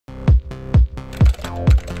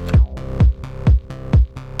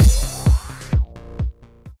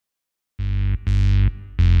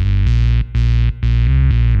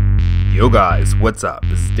Yo guys, what's up?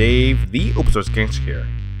 This is Dave, the open source gangster here.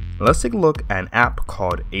 Let's take a look at an app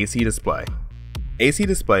called AcDisplay.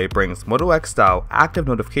 AcDisplay brings Moto X style active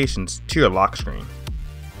notifications to your lock screen.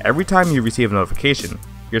 Every time you receive a notification,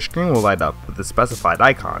 your screen will light up with the specified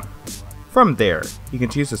icon. From there, you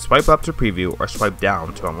can choose to swipe up to preview or swipe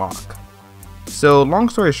down to unlock. So long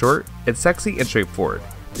story short, it's sexy and straightforward,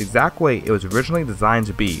 the exact way it was originally designed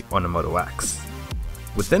to be on the Moto X.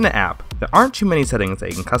 Within the app, there aren't too many settings that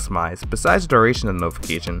you can customize besides the duration of the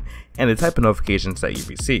notification and the type of notifications that you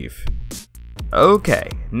receive. Okay,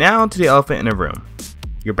 now to the elephant in the room,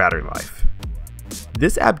 your battery life.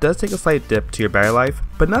 This app does take a slight dip to your battery life,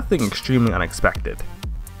 but nothing extremely unexpected.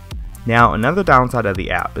 Now, another downside of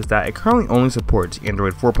the app is that it currently only supports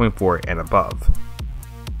Android 4.4 and above.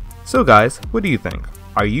 So guys, what do you think?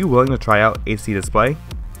 Are you willing to try out AcDisplay?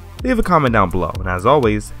 Leave a comment down below, and as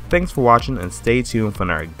always, thanks for watching and stay tuned for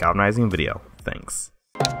another galvanizing video. Thanks.